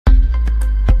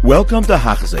Welcome to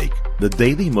Hachzik, the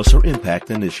Daily Musar Impact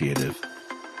Initiative.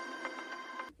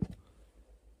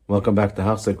 Welcome back to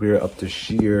Hachzik. We are up to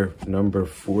Sha'ar number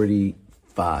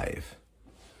 45.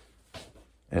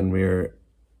 And we're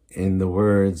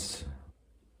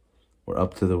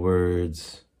up to the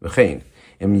words, V'chein.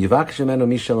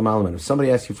 If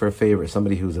somebody asks you for a favor,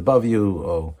 somebody who's above you,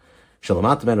 or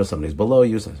somebody's below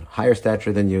you, higher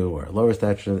stature than you, or lower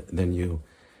stature than you,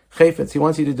 Chayfetz, he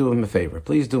wants you to do him a favor.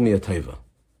 Please do me a teva.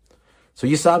 So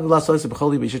you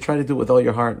should try to do it with all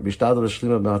your heart. You should try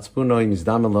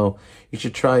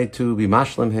to be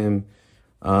mashlim him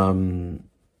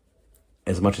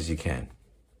as much as you can.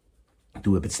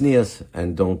 Do it b'tznius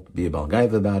and don't be a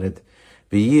balgaiva about it.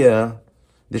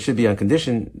 This should be on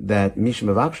condition that mishum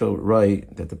avaksho roy,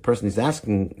 that the person who's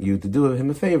asking you to do him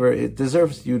a favor, it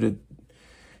deserves you to.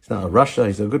 It's not a Russia.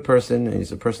 He's a good person, and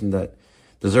he's a person that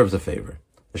deserves a favor.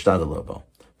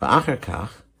 After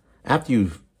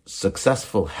you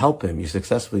help him, you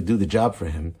successfully do the job for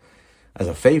him as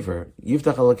a favor, you should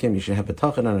have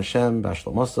Habitachon on Hashem,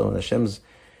 and Hashem's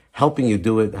helping you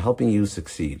do it, helping you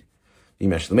succeed.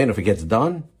 If it gets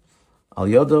done,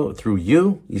 through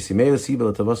you, you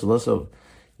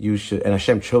should, and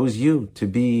Hashem chose you to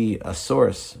be a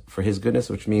source for His goodness,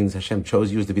 which means Hashem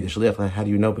chose you to be the shliach. How do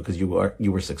you know? Because you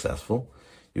were successful,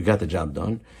 you got the job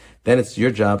done. Then it's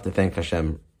your job to thank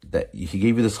Hashem that He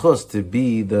gave you the schus to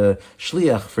be the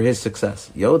shliach for His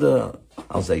success. Yoda,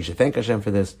 I'll say you should thank Hashem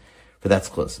for this, for that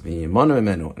schus.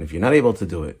 And if you're not able to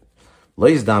do it,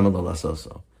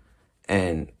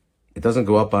 and it doesn't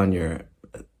go up on your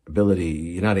ability,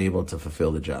 you're not able to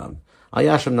fulfill the job.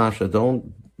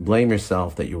 Don't blame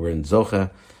yourself that you were in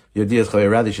zocha.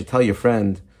 Rather, you should tell your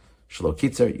friend,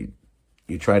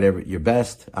 you tried your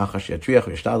best,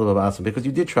 because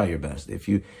you did try your best. If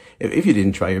you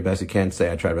didn't try your best, you can't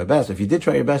say I tried my best. If you did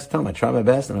try your best, tell them I tried my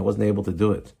best and I wasn't able to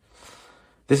do it.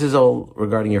 This is all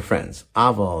regarding your friends.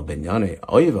 Aval ben yane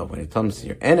oiva, when it comes to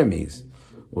your enemies,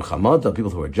 uchamada,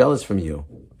 people who are jealous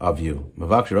of you,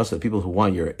 mavakshir rasa, people who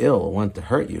want your ill, want to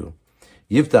hurt you.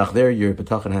 Yiftach, there your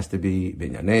betachon has to be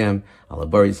ben yaneim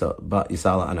alabar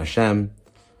yisala an Hashem,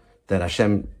 that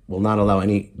Hashem will not allow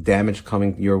any damage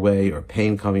coming your way or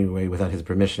pain coming your way without His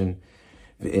permission.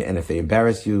 And if they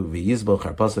embarrass you,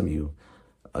 you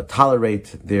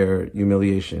tolerate their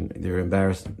humiliation, their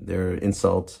embarrassment, their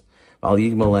insults.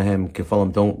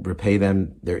 Don't repay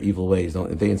them their evil ways.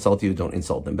 If they insult you, don't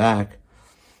insult them back.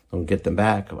 Don't get them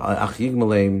back.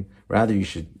 Rather, you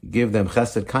should give them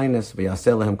chesed, kindness.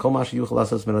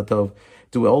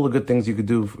 Do all the good things you could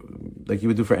do, like you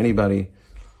would do for anybody.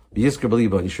 You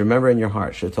should remember in your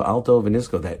heart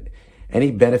that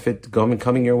any benefit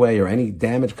coming your way or any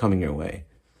damage coming your way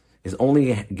is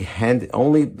only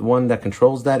one that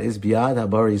controls that is biyad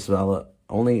habar Yisrael,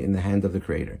 only in the hand of the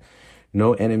Creator.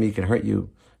 No enemy can hurt you.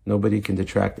 Nobody can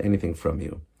detract anything from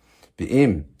you.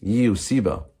 Bi'im yiu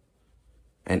siba,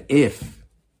 and if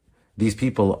these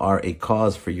people are a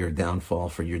cause for your downfall,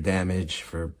 for your damage,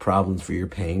 for problems, for your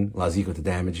pain, laziko, to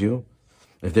damage you,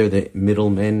 if they're the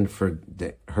middlemen for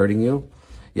hurting you,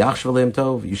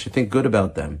 you should think good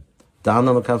about them. You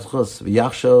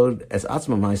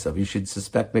should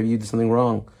suspect maybe you did something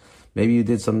wrong. Maybe you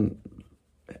did something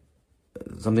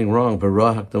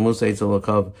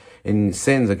wrong. In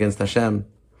sins against Hashem.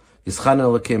 You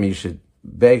should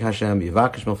beg Hashem,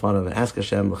 and ask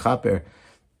Hashem for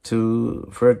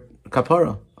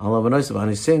kapara on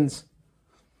His sins.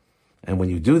 And when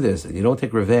you do this, and you don't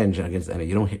take revenge against any,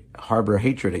 you don't harbor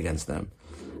hatred against them,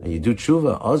 and you do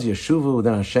tshuva, oz yeshuvu,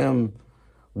 then Hashem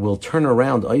will turn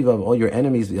around all your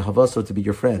enemies, havaso, to be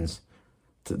your friends.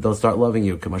 They'll start loving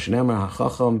you. Like the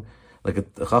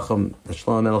Chacham, the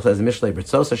Shlomo Melech says in Mishlei,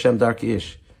 B'tzos Hashem darki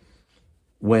ish.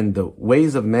 When the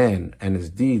ways of man and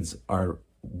his deeds are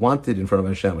wanted in front of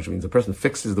Hashem, which means the person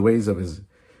fixes the ways of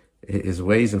his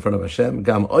ways in front of Hashem,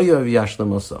 gam oyav yashlam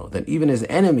oso, then even his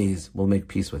enemies will make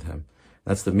peace with him.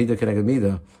 That's the midah keneged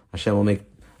midah. Hashem will make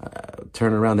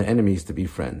turn around the enemies to be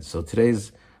friends. So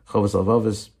today's Chovos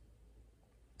Halevavos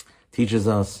teaches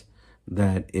us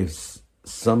that if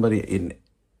somebody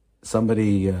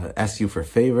asks you for a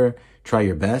favor, try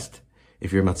your best.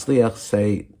 If you're matzliach,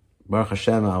 say Baruch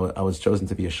Hashem, I was chosen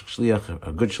to be a shliach,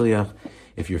 a good shliach.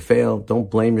 If you fail,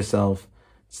 don't blame yourself.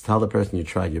 Just tell the person you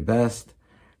tried your best.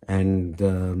 And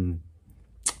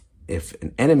if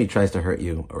an enemy tries to hurt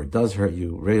you or does hurt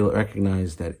you, really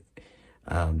recognize that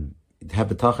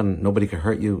Habitachon, nobody can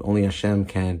hurt you, only Hashem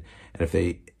can. And if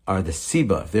they are the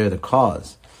siba, if they're the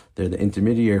cause, they're the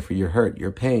intermediary for your hurt,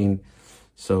 your pain,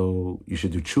 so you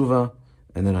should do tshuva,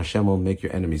 and then Hashem will make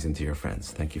your enemies into your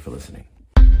friends. Thank you for listening.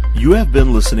 You have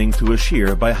been listening to a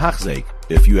shiur by Hachzeik.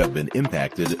 If you have been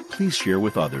impacted, please share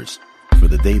with others. For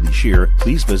the daily shiur,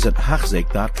 please visit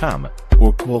Hachzeik.com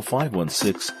or call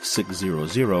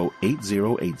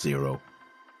 516-600-8080.